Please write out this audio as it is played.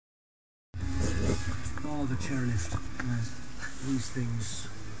Oh, the chairlift. These things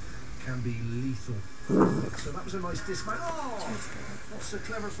can be lethal. So that was a nice dismount. Oh, not so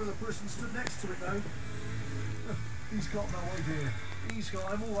clever for the person stood next to it though. He's got no idea.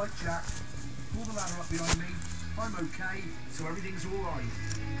 I'm all right, Jack. Pull the ladder up behind me. I'm okay, so everything's all right.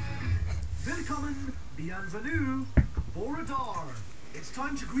 Willkommen, bienvenue, Boradar. It's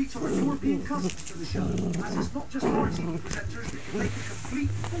time to greet our European cousins to the show, as it's not just our TV presenters that can make a complete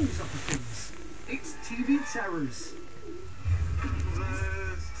fools up of things. It's TV terrors.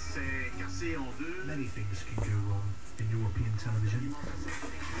 Many things can go wrong in European television.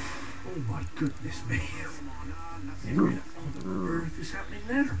 Oh my goodness me. What on earth is happening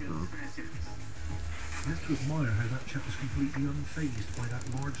there? I have to admire how that chap is completely unfazed by that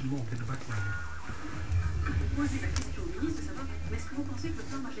large log in the background. Poser la question au ministre de savoir où est-ce que vous pensez que le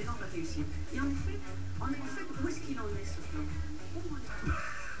plan Magellan va réussir. Et en effet, où est-ce qu'il en est ce plan?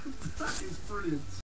 That is brilliant.